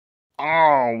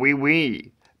Oh,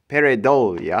 oui.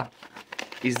 Pareidolia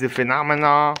is the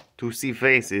phenomena to see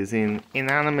faces in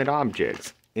inanimate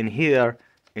objects. And here,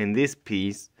 in this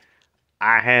piece,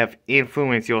 I have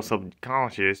influenced your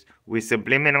subconscious with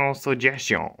subliminal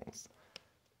suggestions.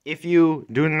 If you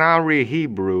do not read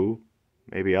Hebrew,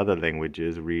 maybe other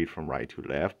languages read from right to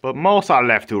left, but most are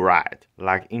left to right,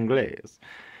 like English.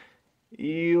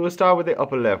 You will start with the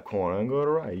upper left corner and go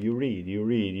to right. You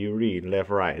read,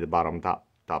 left, right, the bottom, top,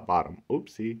 bottom.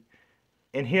 Oopsie.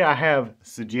 And here I have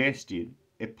suggested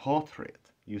a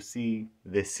portrait. You see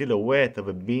the silhouette of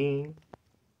a being,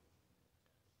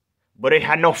 but it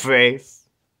had no face.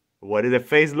 What did the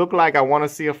face look like? I want to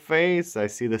see a face. I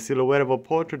see the silhouette of a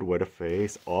portrait with a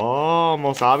face. Oh,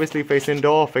 most obviously facing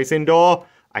door.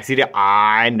 I see the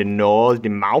eye, the nose, the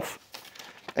mouth.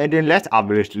 And then less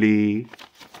obviously,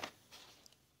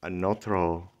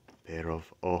 another pair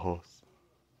of ojos.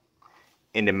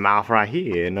 In the mouth right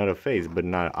here, another face, but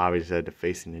not obviously at the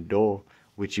face in the door,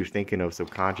 which you're thinking of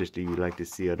subconsciously. You like to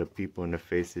see other people in the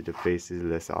faces,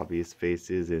 less obvious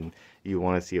faces, and you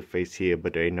want to see a face here,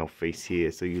 but there ain't no face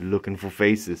here, so you're looking for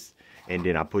faces, and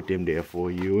then I put them there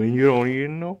for you, and you don't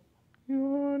even know. You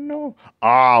don't know.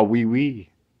 Ah, oui.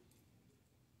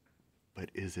 But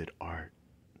is it art?